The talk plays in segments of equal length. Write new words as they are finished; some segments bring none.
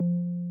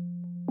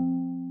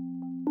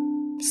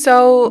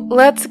So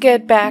let's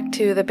get back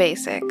to the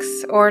basics,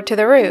 or to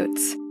the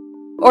roots,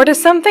 or to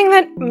something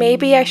that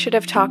maybe I should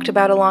have talked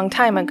about a long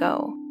time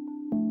ago.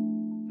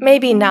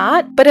 Maybe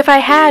not, but if I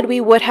had,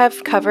 we would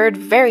have covered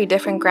very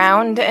different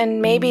ground,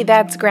 and maybe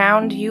that's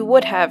ground you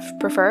would have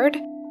preferred.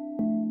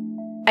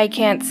 I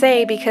can't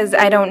say because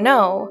I don't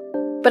know,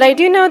 but I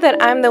do know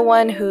that I'm the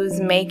one who's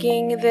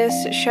making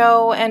this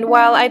show, and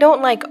while I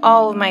don't like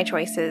all of my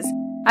choices,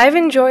 I've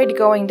enjoyed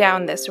going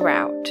down this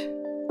route.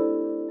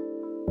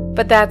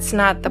 But that's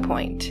not the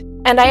point,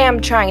 and I am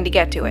trying to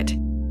get to it.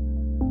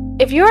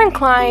 If you're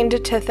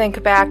inclined to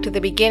think back to the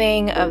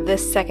beginning of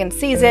this second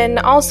season,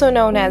 also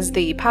known as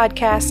the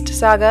podcast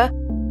Saga,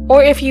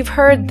 or if you've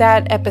heard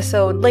that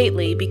episode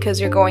lately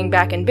because you're going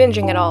back and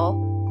binging it all,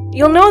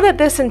 you'll know that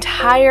this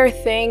entire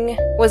thing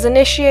was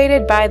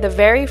initiated by the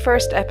very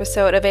first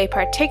episode of a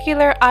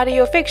particular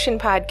audio fiction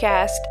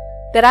podcast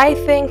that I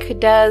think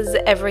does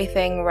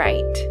everything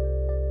right.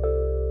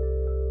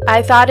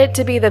 I thought it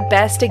to be the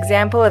best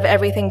example of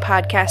everything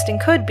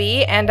podcasting could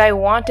be, and I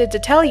wanted to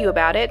tell you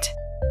about it,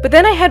 but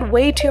then I had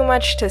way too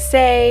much to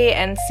say,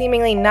 and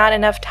seemingly not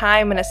enough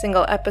time in a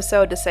single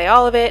episode to say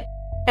all of it,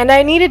 and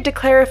I needed to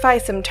clarify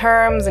some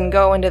terms and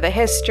go into the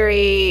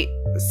history,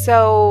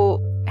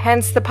 so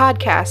hence the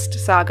podcast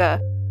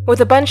Saga,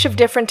 with a bunch of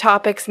different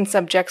topics and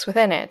subjects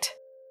within it.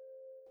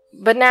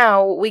 But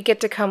now we get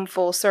to come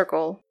full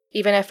circle.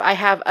 Even if I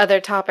have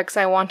other topics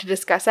I want to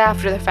discuss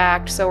after the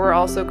fact, so we're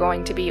also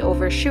going to be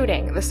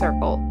overshooting the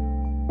circle.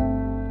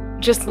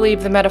 Just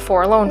leave the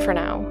metaphor alone for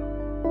now.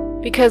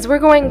 Because we're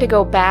going to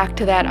go back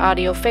to that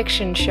audio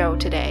fiction show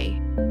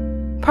today.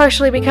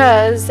 Partially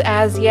because,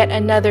 as yet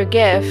another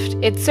gift,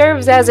 it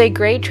serves as a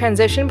great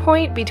transition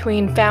point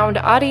between found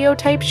audio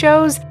type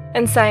shows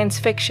and science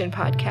fiction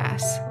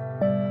podcasts.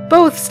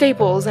 Both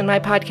staples in my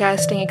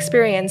podcasting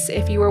experience,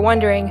 if you were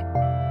wondering.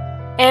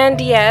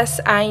 And yes,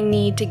 I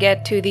need to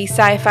get to the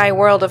sci-fi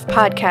world of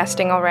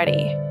podcasting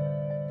already.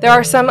 There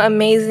are some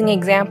amazing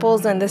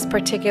examples in this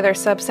particular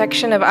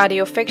subsection of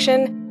audio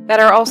fiction that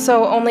are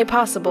also only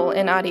possible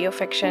in audio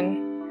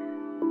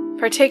fiction,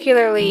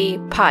 particularly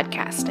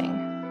podcasting.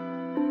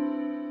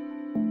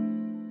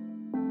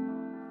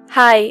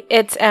 Hi,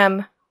 it's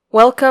Em.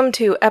 Welcome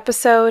to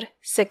episode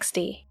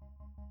 60.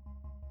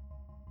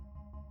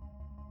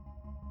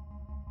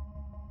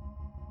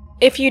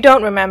 If you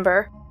don't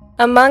remember,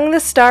 Among the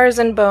Stars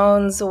and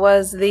Bones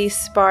was the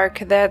spark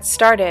that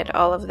started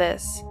all of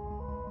this.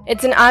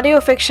 It's an audio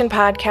fiction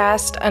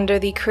podcast under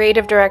the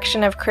creative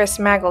direction of Chris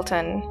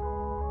Maggleton,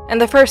 and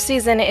the first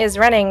season is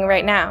running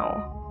right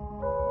now.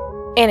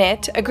 In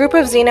it, a group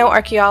of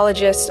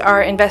xenoarchaeologists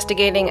are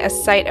investigating a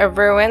site of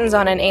ruins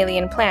on an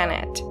alien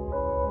planet.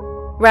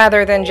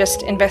 Rather than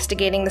just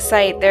investigating the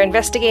site, they're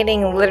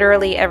investigating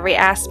literally every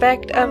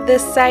aspect of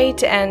this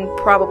site and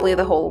probably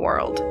the whole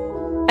world.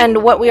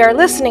 And what we are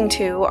listening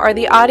to are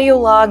the audio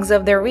logs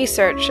of their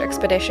research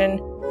expedition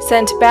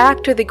sent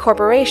back to the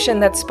corporation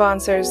that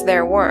sponsors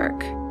their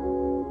work.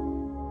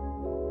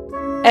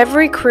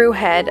 Every crew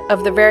head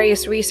of the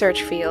various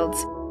research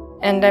fields,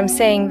 and I'm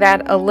saying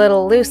that a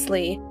little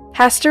loosely,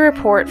 has to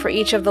report for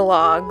each of the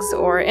logs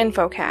or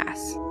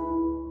infocasts.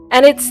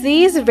 And it's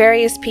these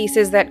various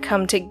pieces that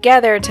come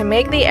together to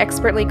make the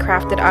expertly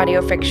crafted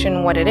audio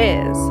fiction what it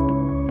is.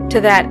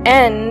 To that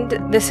end,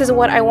 this is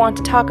what I want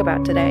to talk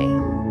about today.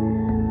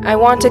 I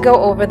want to go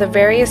over the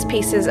various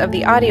pieces of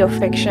the audio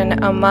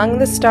fiction Among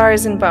the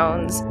Stars and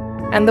Bones,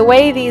 and the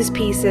way these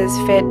pieces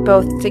fit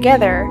both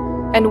together,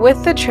 and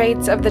with the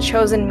traits of the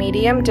chosen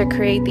medium to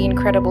create the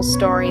incredible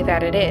story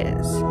that it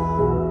is.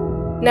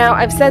 Now,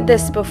 I've said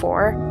this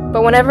before,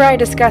 but whenever I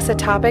discuss a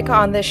topic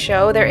on this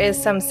show, there is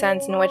some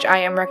sense in which I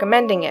am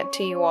recommending it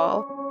to you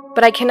all.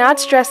 But I cannot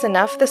stress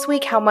enough this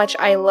week how much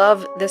I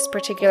love this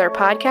particular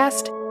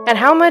podcast, and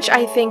how much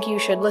I think you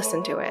should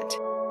listen to it.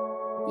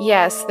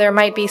 Yes, there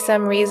might be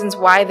some reasons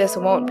why this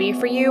won't be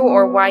for you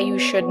or why you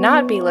should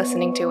not be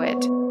listening to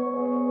it.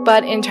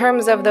 But in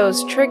terms of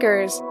those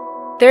triggers,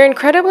 they're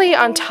incredibly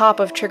on top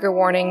of trigger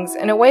warnings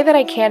in a way that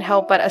I can't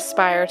help but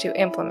aspire to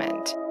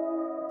implement.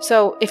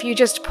 So if you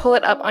just pull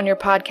it up on your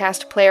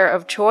podcast player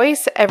of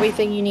choice,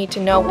 everything you need to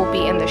know will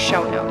be in the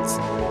show notes,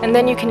 and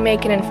then you can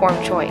make an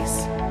informed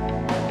choice.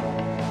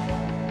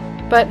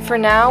 But for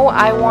now,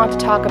 I want to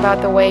talk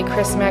about the way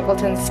Chris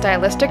Maggleton's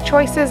stylistic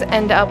choices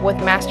end up with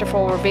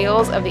masterful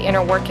reveals of the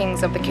inner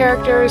workings of the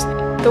characters,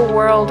 the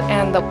world,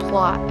 and the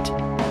plot.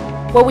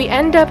 What we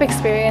end up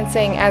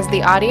experiencing as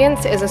the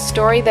audience is a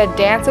story that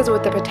dances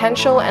with the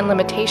potential and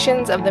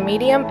limitations of the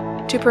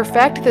medium to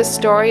perfect the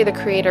story the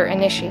creator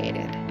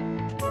initiated.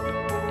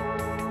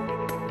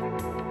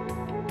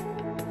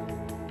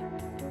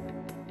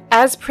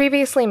 As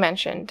previously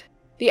mentioned,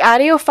 the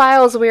audio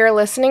files we are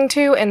listening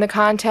to in the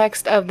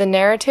context of the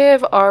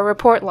narrative are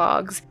report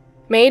logs,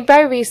 made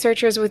by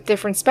researchers with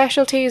different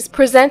specialties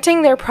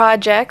presenting their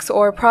projects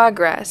or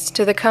progress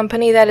to the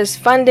company that is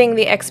funding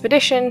the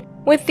expedition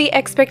with the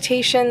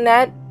expectation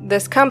that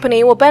this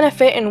company will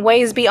benefit in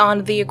ways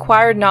beyond the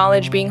acquired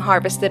knowledge being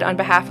harvested on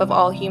behalf of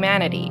all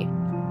humanity.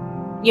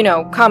 You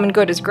know, common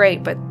good is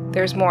great, but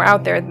there's more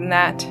out there than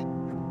that.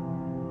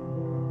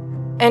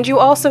 And you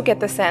also get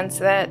the sense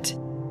that,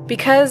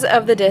 because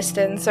of the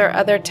distance or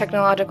other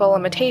technological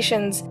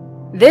limitations,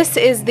 this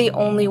is the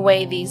only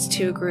way these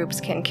two groups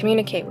can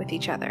communicate with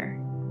each other.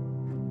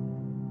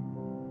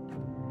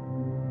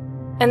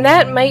 And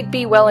that might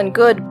be well and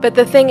good, but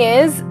the thing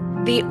is,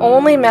 the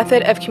only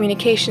method of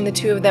communication the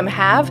two of them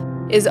have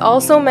is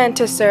also meant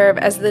to serve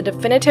as the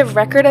definitive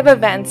record of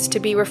events to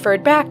be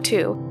referred back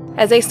to,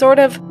 as a sort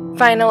of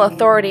final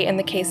authority in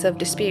the case of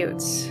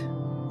disputes,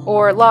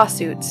 or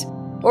lawsuits,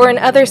 or in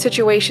other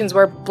situations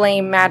where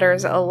blame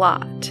matters a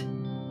lot.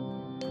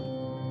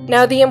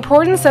 Now, the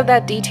importance of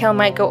that detail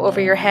might go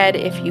over your head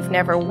if you've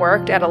never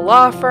worked at a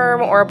law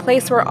firm or a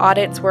place where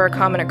audits were a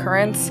common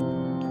occurrence.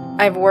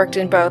 I've worked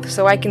in both,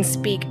 so I can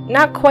speak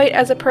not quite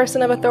as a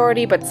person of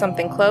authority, but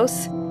something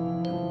close.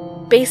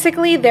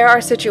 Basically, there are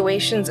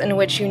situations in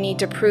which you need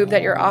to prove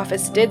that your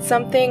office did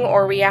something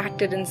or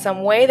reacted in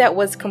some way that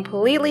was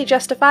completely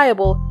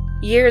justifiable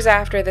years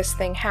after this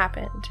thing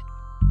happened.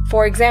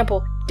 For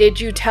example, did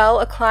you tell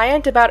a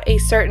client about a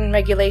certain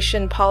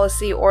regulation,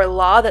 policy, or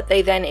law that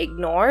they then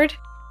ignored?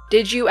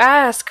 Did you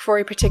ask for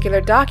a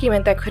particular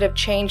document that could have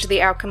changed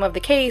the outcome of the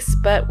case,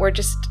 but were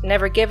just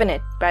never given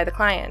it by the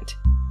client?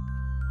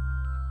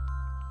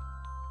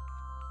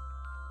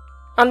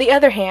 On the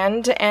other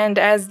hand, and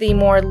as the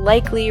more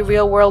likely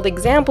real-world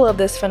example of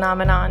this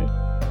phenomenon,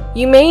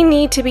 you may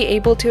need to be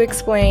able to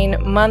explain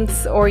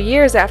months or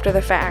years after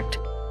the fact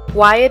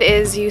why it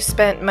is you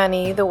spent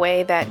money the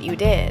way that you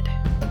did.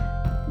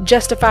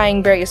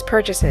 Justifying various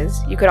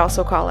purchases, you could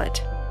also call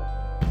it.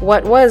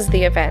 What was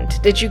the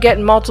event? Did you get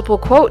multiple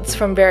quotes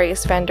from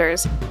various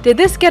vendors? Did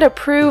this get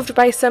approved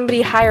by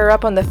somebody higher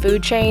up on the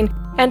food chain?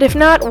 And if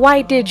not,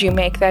 why did you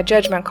make that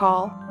judgment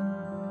call?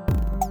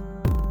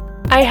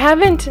 I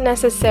haven't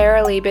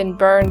necessarily been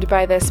burned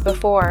by this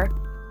before,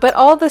 but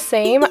all the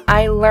same,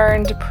 I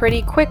learned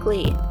pretty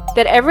quickly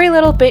that every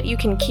little bit you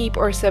can keep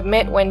or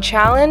submit when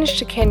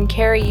challenged can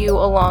carry you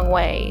a long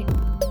way,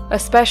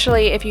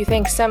 especially if you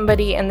think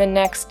somebody in the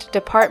next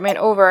department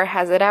over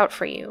has it out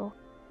for you.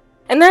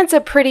 And that's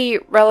a pretty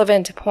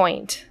relevant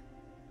point.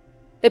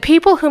 The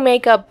people who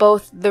make up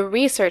both the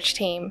research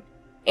team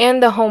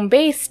and the home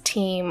base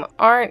team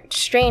aren't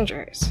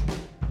strangers.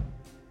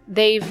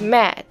 They've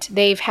met,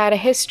 they've had a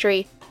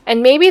history,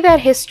 and maybe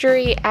that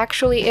history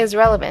actually is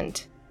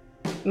relevant.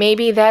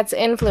 Maybe that's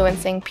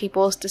influencing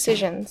people's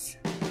decisions.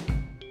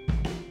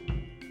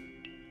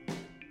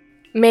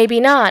 Maybe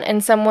not,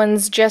 and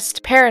someone's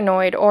just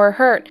paranoid or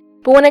hurt.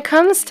 But when it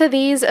comes to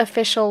these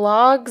official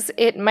logs,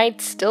 it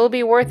might still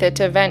be worth it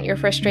to vent your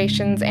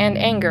frustrations and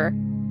anger.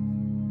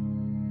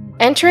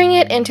 Entering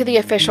it into the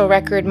official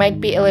record might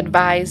be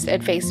ill-advised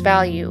at face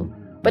value,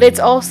 but it's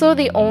also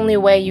the only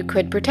way you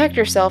could protect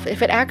yourself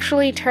if it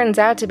actually turns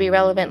out to be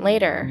relevant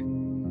later.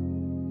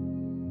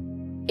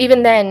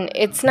 Even then,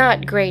 it's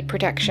not great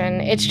protection,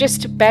 it's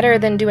just better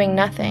than doing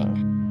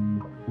nothing.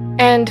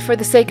 And for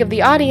the sake of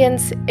the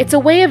audience, it's a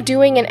way of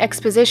doing an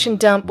exposition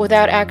dump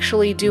without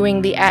actually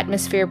doing the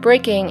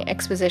atmosphere-breaking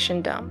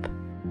exposition dump.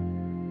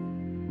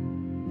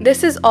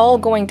 This is all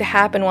going to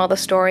happen while the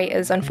story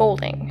is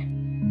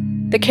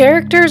unfolding. The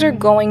characters are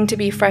going to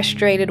be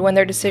frustrated when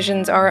their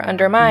decisions are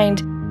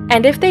undermined,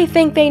 and if they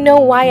think they know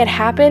why it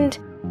happened,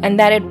 and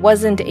that it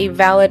wasn't a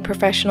valid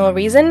professional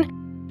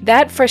reason,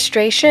 that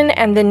frustration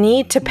and the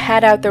need to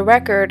pad out the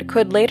record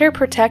could later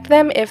protect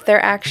them if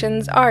their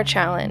actions are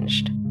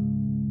challenged.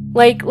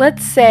 Like,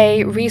 let's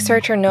say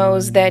researcher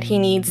knows that he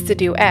needs to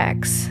do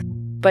X,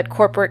 but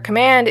corporate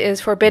command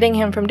is forbidding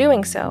him from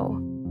doing so.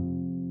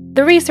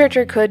 The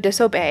researcher could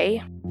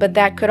disobey, but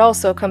that could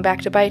also come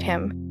back to bite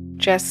him,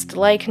 just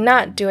like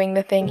not doing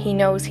the thing he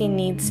knows he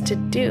needs to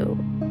do.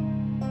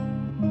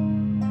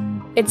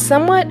 It's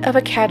somewhat of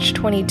a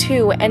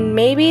catch-22, and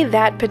maybe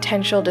that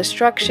potential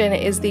destruction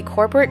is the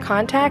corporate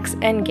contact's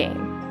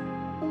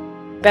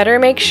endgame. Better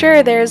make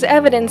sure there's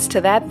evidence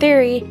to that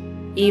theory,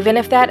 even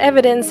if that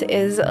evidence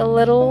is a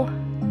little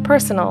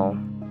personal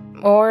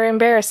or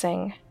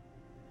embarrassing.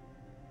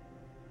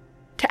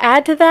 To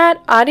add to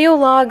that, audio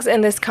logs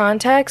in this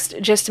context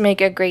just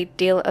make a great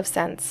deal of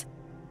sense.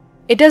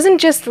 It doesn't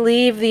just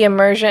leave the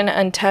immersion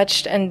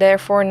untouched and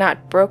therefore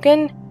not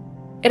broken,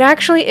 it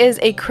actually is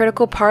a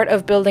critical part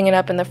of building it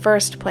up in the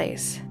first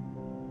place.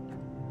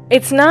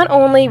 It's not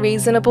only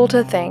reasonable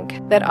to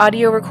think that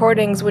audio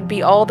recordings would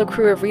be all the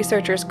crew of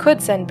researchers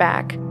could send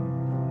back,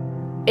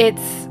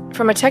 it's,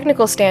 from a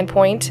technical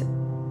standpoint,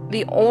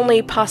 the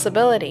only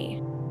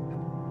possibility.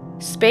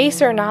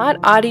 Space or not,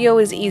 audio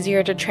is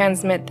easier to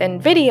transmit than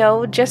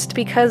video just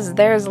because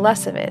there's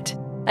less of it.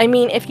 I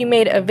mean, if you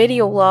made a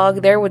video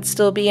log, there would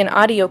still be an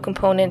audio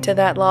component to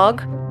that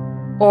log,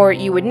 or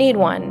you would need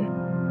one.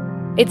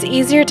 It's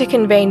easier to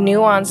convey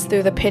nuance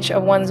through the pitch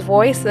of one's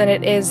voice than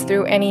it is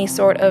through any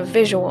sort of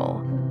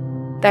visual.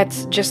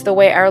 That's just the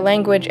way our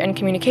language and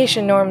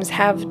communication norms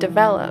have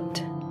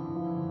developed.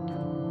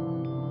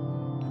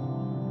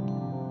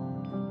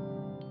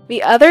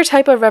 The other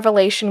type of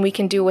revelation we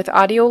can do with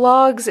audio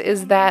logs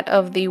is that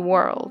of the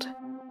world.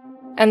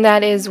 And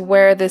that is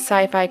where the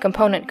sci-fi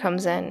component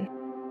comes in.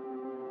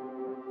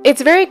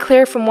 It's very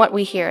clear from what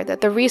we hear that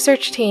the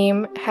research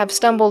team have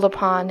stumbled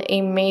upon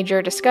a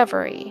major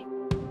discovery.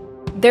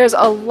 There's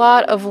a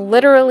lot of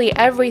literally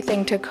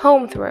everything to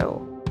comb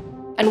through,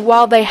 and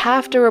while they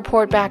have to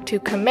report back to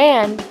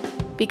command,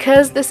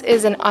 because this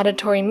is an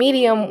auditory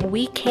medium,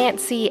 we can't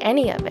see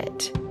any of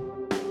it.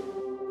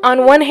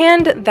 On one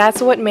hand,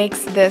 that's what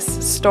makes this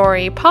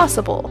story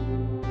possible.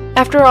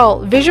 After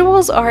all,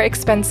 visuals are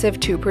expensive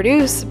to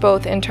produce,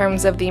 both in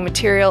terms of the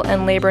material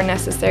and labor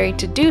necessary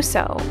to do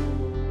so.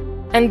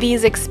 And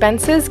these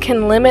expenses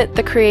can limit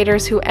the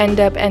creators who end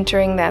up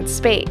entering that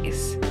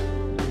space.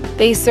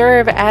 They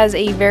serve as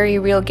a very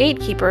real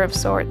gatekeeper of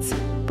sorts,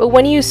 but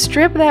when you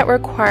strip that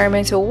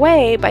requirement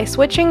away by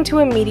switching to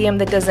a medium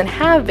that doesn't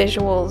have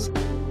visuals,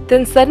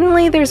 then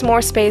suddenly there's more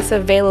space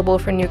available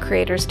for new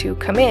creators to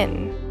come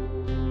in.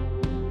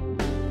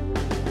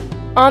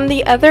 On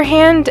the other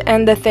hand,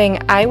 and the thing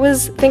I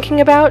was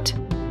thinking about,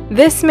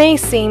 this may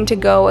seem to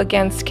go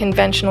against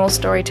conventional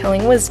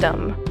storytelling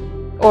wisdom.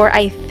 Or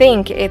I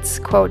think it's,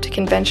 quote,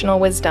 conventional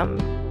wisdom.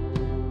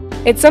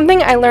 It's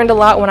something I learned a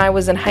lot when I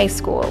was in high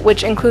school,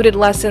 which included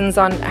lessons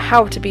on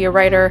how to be a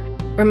writer.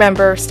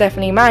 Remember,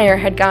 Stephanie Meyer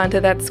had gone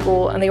to that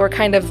school, and they were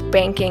kind of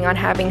banking on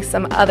having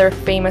some other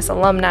famous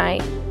alumni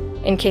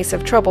in case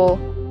of trouble.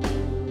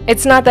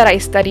 It's not that I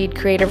studied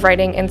creative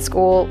writing in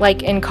school,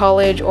 like in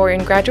college or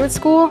in graduate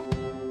school.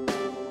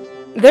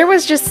 There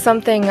was just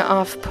something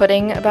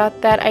off-putting about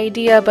that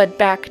idea, but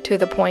back to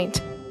the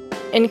point.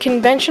 In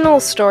conventional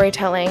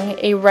storytelling,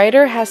 a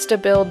writer has to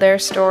build their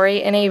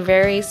story in a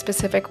very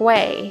specific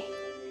way.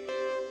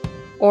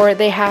 Or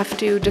they have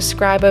to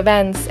describe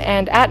events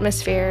and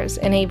atmospheres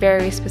in a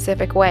very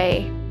specific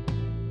way.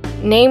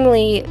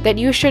 Namely, that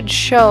you should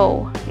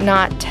show,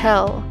 not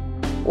tell,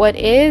 what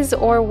is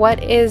or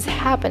what is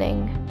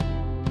happening.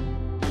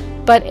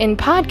 But in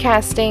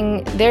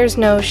podcasting, there's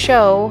no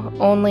show,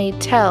 only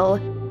tell,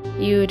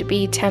 you'd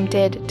be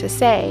tempted to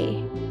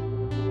say.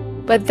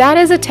 But that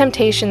is a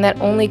temptation that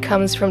only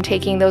comes from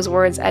taking those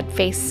words at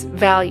face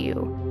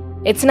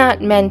value. It's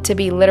not meant to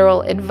be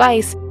literal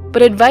advice,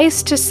 but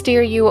advice to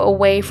steer you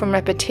away from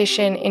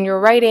repetition in your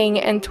writing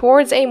and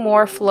towards a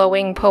more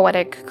flowing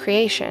poetic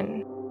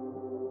creation.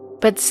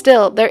 But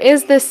still, there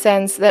is this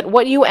sense that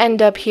what you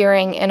end up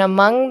hearing in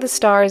Among the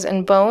Stars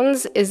and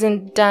Bones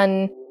isn't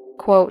done,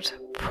 quote,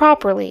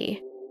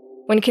 properly.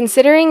 When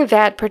considering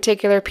that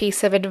particular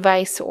piece of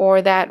advice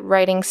or that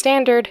writing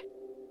standard,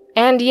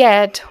 and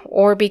yet,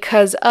 or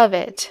because of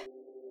it,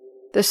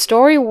 the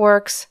story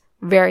works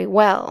very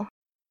well.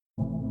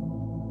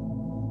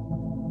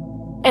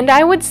 And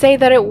I would say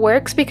that it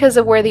works because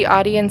of where the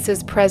audience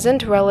is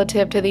present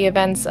relative to the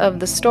events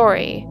of the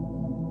story.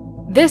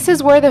 This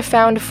is where the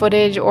found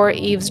footage or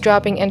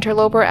eavesdropping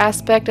interloper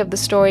aspect of the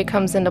story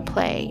comes into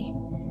play.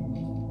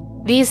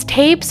 These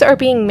tapes are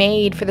being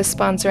made for the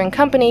sponsoring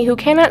company who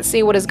cannot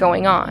see what is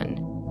going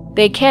on.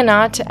 They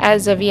cannot,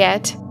 as of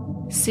yet,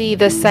 see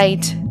the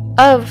site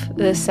of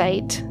the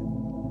site,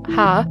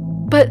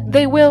 but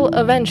they will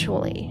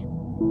eventually.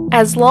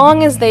 As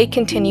long as they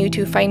continue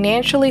to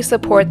financially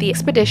support the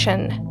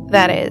expedition,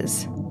 that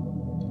is.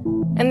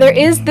 And there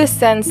is this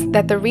sense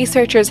that the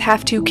researchers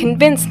have to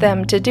convince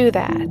them to do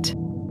that.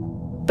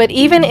 But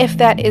even if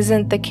that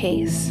isn't the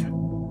case,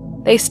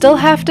 they still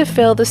have to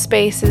fill the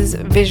spaces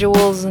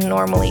visuals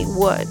normally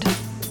would.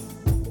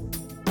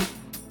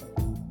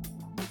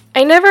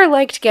 I never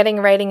liked getting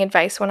writing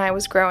advice when I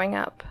was growing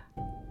up.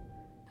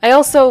 I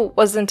also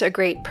wasn't a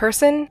great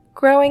person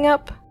growing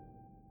up.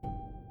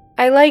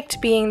 I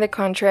liked being the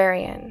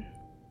contrarian,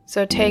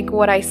 so take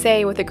what I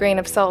say with a grain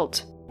of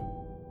salt.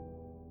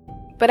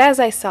 But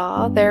as I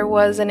saw, there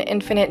was an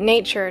infinite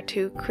nature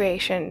to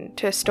creation,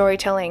 to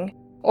storytelling,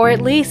 or at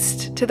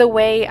least to the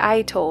way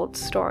I told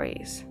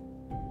stories.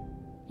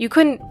 You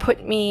couldn't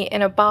put me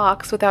in a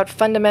box without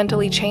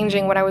fundamentally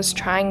changing what I was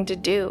trying to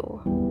do.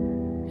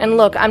 And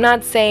look, I'm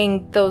not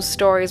saying those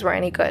stories were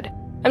any good.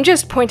 I'm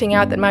just pointing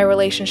out that my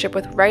relationship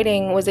with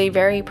writing was a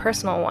very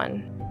personal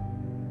one.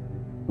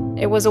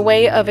 It was a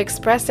way of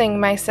expressing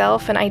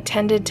myself, and I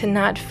tended to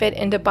not fit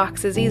into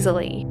boxes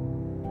easily.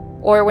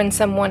 Or when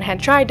someone had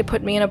tried to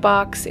put me in a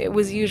box, it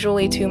was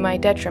usually to my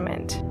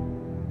detriment.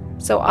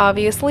 So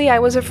obviously I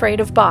was afraid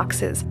of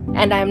boxes,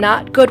 and I'm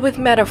not good with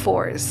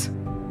metaphors.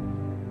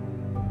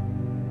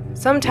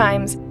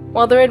 Sometimes,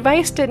 while their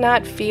advice did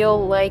not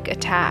feel like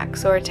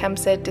attacks or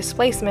attempts at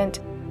displacement,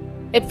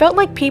 it felt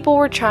like people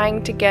were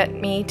trying to get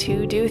me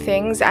to do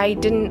things I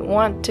didn't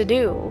want to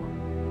do,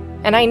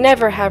 and I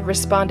never have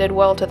responded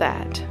well to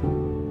that.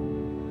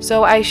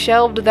 So I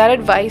shelved that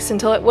advice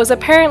until it was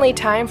apparently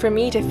time for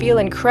me to feel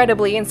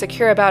incredibly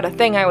insecure about a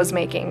thing I was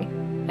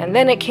making, and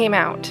then it came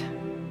out.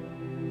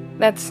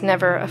 That's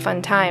never a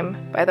fun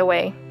time, by the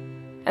way,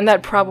 and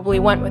that probably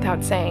went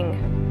without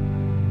saying.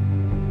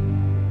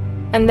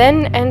 And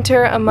then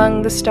enter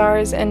Among the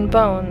Stars and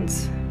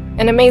Bones,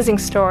 an amazing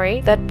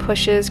story that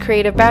pushes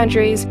creative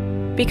boundaries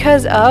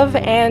because of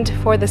and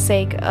for the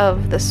sake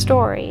of the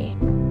story.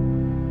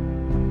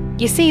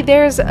 You see,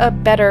 there's a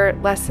better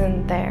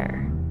lesson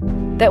there.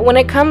 That when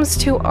it comes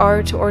to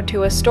art or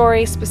to a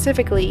story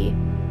specifically,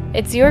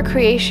 It's your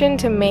creation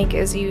to make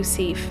as you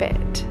see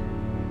fit.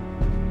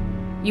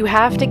 You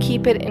have to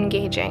keep it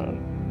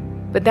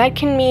engaging, but that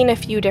can mean a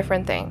few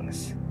different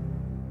things.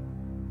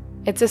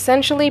 It's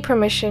essentially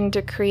permission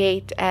to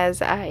create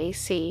as I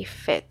see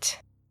fit.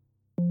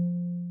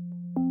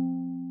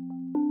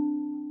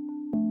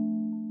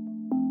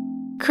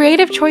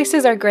 Creative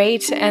choices are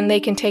great, and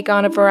they can take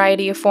on a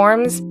variety of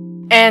forms.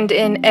 And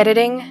in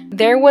editing,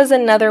 there was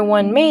another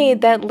one made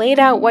that laid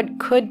out what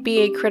could be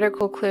a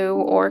critical clue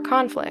or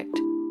conflict.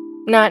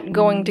 Not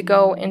going to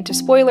go into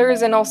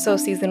spoilers, and also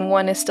season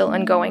 1 is still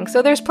ongoing,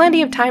 so there's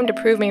plenty of time to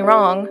prove me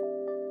wrong.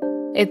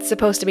 It's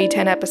supposed to be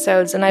 10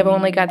 episodes, and I've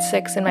only got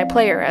 6 in my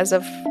player as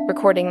of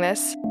recording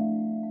this.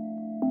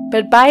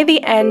 But by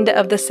the end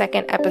of the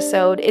second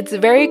episode, it's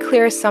very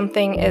clear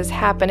something is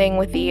happening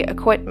with the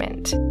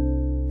equipment.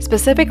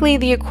 Specifically,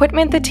 the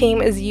equipment the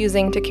team is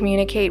using to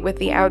communicate with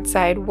the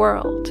outside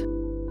world.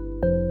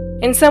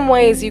 In some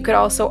ways, you could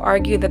also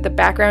argue that the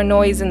background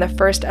noise in the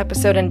first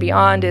episode and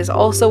beyond is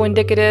also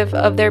indicative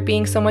of there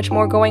being so much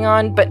more going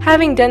on, but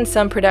having done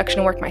some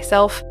production work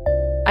myself,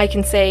 I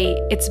can say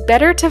it's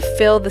better to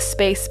fill the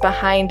space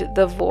behind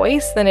the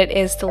voice than it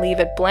is to leave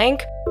it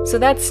blank, so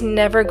that's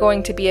never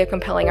going to be a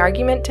compelling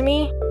argument to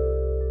me.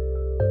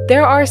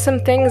 There are some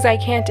things I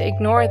can't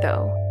ignore,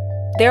 though.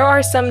 There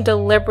are some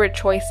deliberate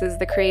choices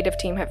the creative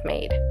team have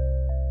made.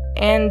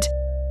 And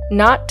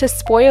not to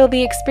spoil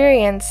the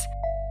experience,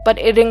 but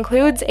it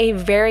includes a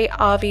very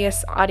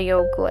obvious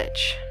audio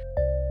glitch.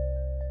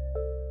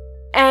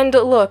 And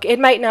look, it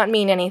might not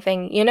mean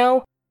anything, you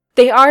know?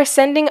 They are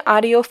sending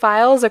audio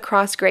files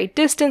across great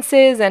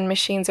distances and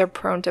machines are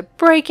prone to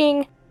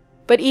breaking,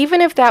 but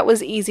even if that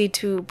was easy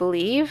to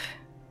believe,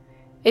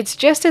 it's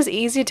just as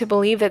easy to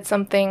believe that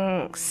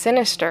something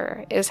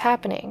sinister is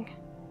happening.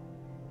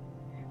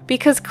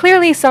 Because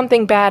clearly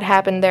something bad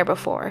happened there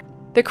before.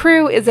 The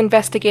crew is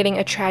investigating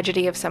a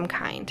tragedy of some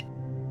kind.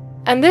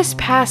 And this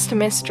past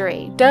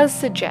mystery does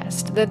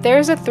suggest that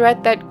there's a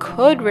threat that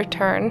could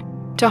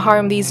return to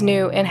harm these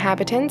new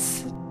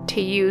inhabitants,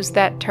 to use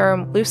that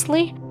term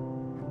loosely.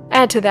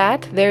 Add to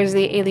that, there's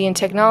the alien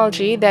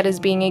technology that is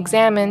being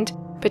examined,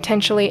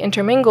 potentially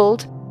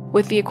intermingled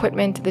with the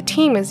equipment the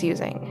team is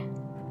using.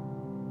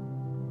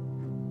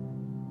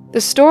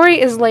 The story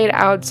is laid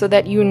out so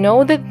that you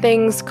know that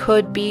things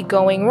could be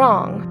going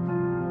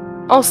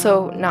wrong.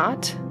 Also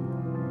not.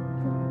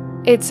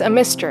 It's a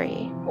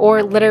mystery,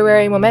 or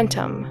literary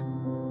momentum.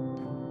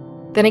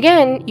 Then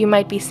again, you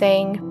might be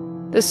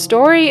saying, the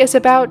story is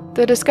about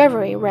the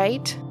discovery,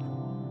 right?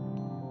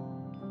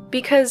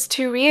 Because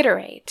to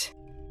reiterate,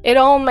 it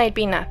all might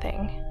be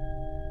nothing.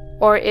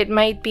 Or it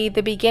might be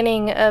the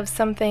beginning of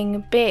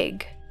something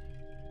big.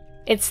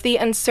 It's the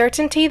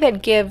uncertainty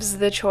that gives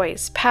the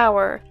choice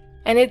power,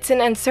 and it's an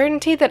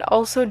uncertainty that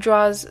also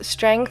draws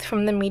strength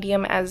from the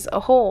medium as a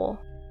whole.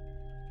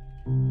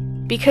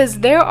 Because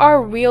there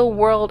are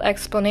real-world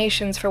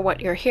explanations for what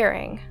you're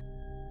hearing.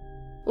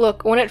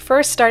 Look, when it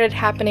first started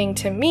happening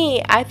to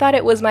me, I thought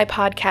it was my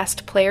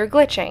podcast player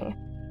glitching,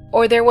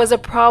 or there was a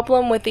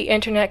problem with the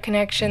internet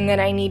connection that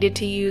I needed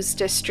to use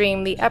to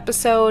stream the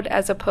episode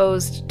as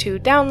opposed to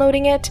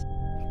downloading it.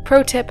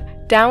 Pro tip,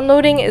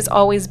 downloading is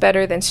always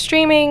better than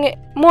streaming,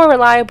 more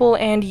reliable,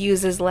 and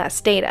uses less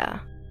data.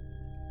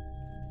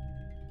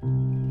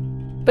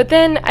 But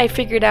then I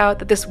figured out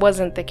that this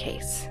wasn't the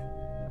case.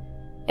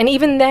 And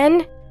even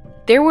then,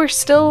 there were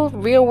still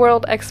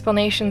real-world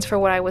explanations for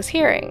what I was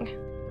hearing.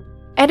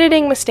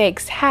 Editing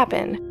mistakes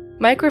happen.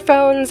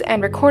 Microphones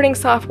and recording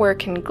software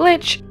can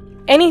glitch.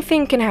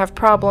 Anything can have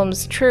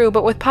problems, true,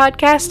 but with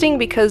podcasting,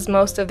 because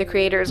most of the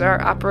creators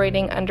are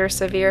operating under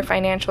severe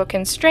financial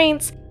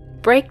constraints,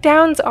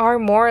 breakdowns are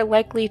more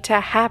likely to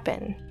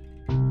happen.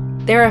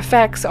 Their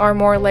effects are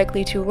more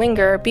likely to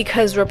linger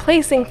because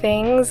replacing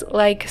things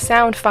like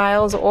sound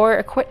files or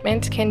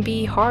equipment can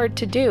be hard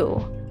to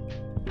do.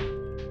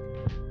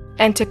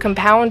 And to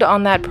compound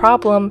on that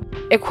problem,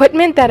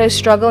 equipment that is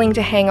struggling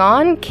to hang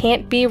on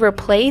can't be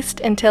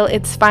replaced until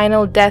its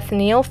final death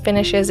knell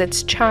finishes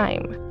its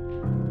chime.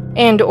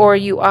 And or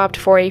you opt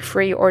for a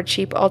free or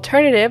cheap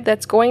alternative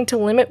that's going to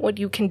limit what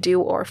you can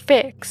do or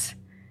fix.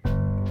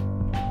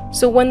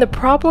 So when the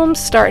problems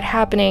start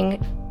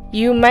happening,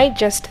 you might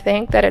just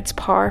think that it's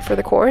par for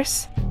the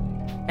course,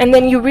 and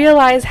then you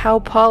realize how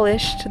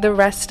polished the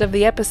rest of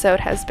the episode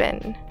has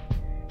been.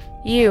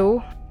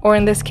 You, or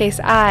in this case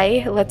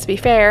I, let's be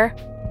fair,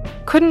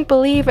 couldn't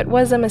believe it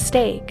was a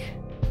mistake.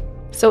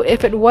 So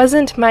if it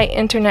wasn't my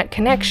internet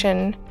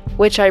connection,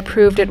 which I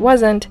proved it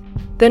wasn't,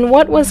 then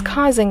what was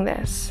causing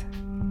this?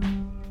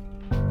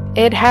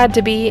 It had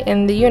to be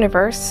in the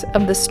universe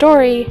of the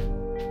story,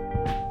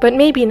 but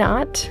maybe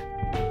not.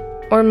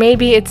 Or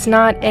maybe it's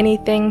not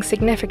anything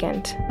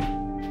significant.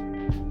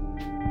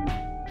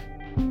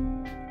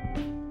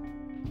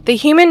 The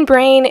human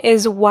brain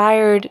is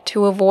wired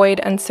to avoid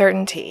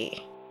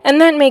uncertainty. And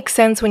that makes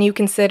sense when you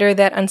consider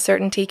that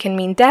uncertainty can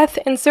mean death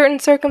in certain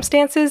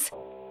circumstances.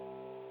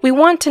 We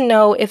want to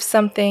know if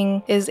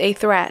something is a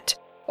threat,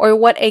 or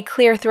what a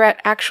clear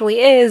threat actually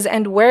is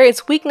and where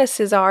its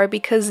weaknesses are,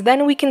 because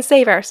then we can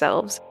save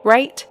ourselves,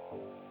 right?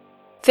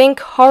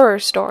 Think horror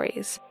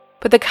stories,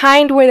 but the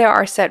kind where there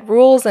are set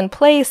rules in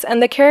place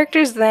and the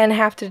characters then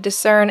have to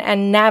discern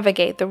and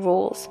navigate the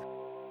rules.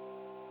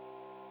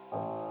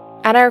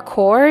 At our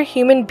core,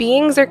 human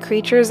beings are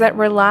creatures that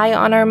rely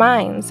on our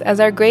minds as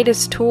our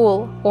greatest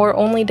tool or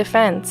only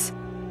defense.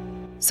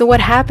 So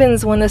what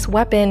happens when this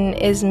weapon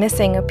is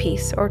missing a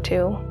piece or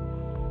two?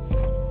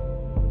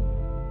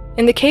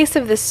 In the case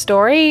of this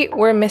story,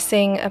 we're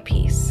missing a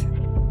piece.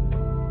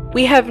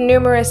 We have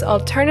numerous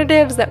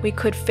alternatives that we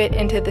could fit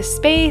into the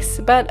space,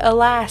 but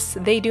alas,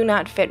 they do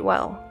not fit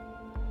well.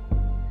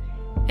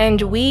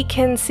 And we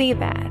can see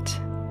that.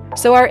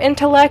 So our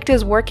intellect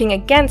is working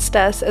against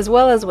us as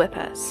well as with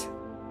us.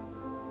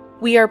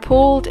 We are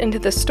pulled into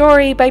the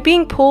story by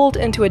being pulled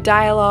into a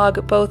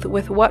dialogue both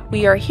with what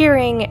we are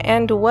hearing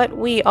and what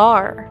we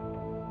are.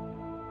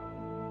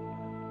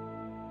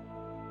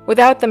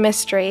 Without the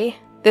mystery,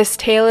 this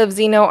tale of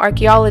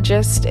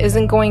xenoarchaeologist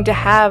isn't going to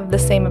have the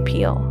same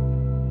appeal.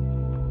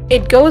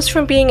 It goes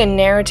from being a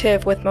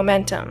narrative with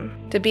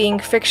momentum to being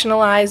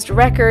fictionalized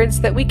records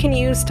that we can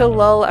use to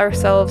lull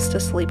ourselves to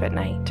sleep at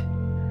night,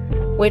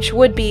 which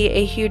would be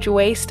a huge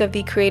waste of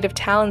the creative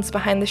talents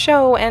behind the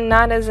show and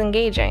not as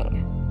engaging.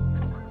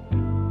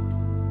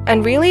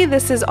 And really,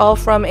 this is all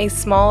from a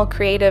small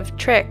creative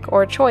trick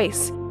or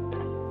choice,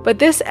 but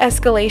this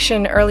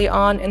escalation early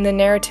on in the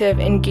narrative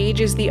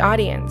engages the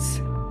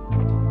audience.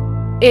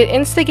 It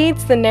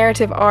instigates the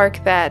narrative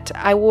arc that,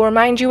 I will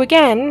remind you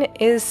again,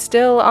 is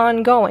still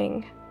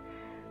ongoing.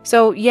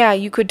 So yeah,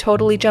 you could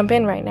totally jump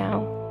in right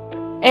now.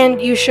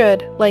 And you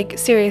should,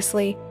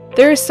 seriously.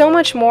 There is so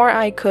much more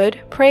I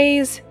could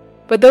praise,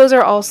 but those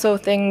are also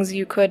things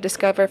you could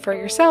discover for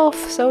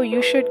yourself, so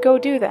you should go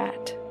do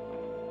that.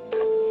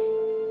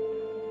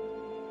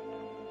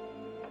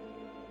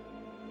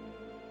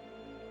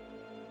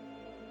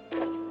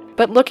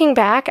 But looking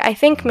back, I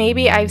think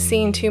maybe I've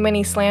seen too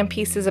many slam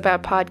pieces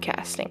about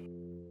podcasting,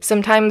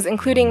 sometimes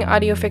including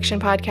audio fiction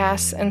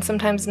podcasts and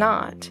sometimes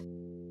not.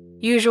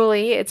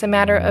 Usually, it's a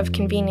matter of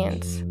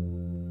convenience.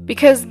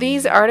 Because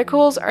these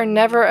articles are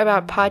never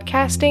about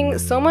podcasting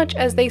so much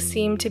as they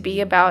seem to be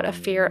about a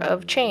fear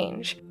of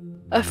change,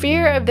 a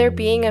fear of there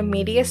being a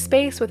media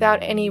space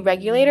without any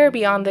regulator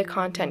beyond the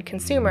content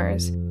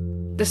consumers,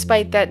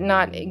 despite that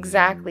not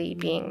exactly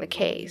being the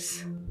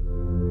case.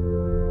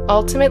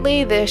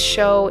 Ultimately, this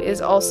show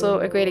is also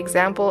a great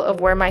example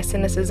of where my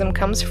cynicism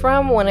comes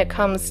from when it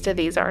comes to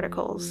these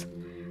articles.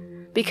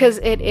 Because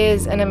it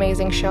is an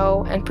amazing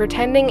show, and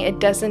pretending it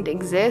doesn't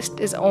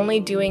exist is only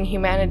doing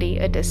humanity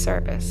a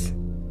disservice.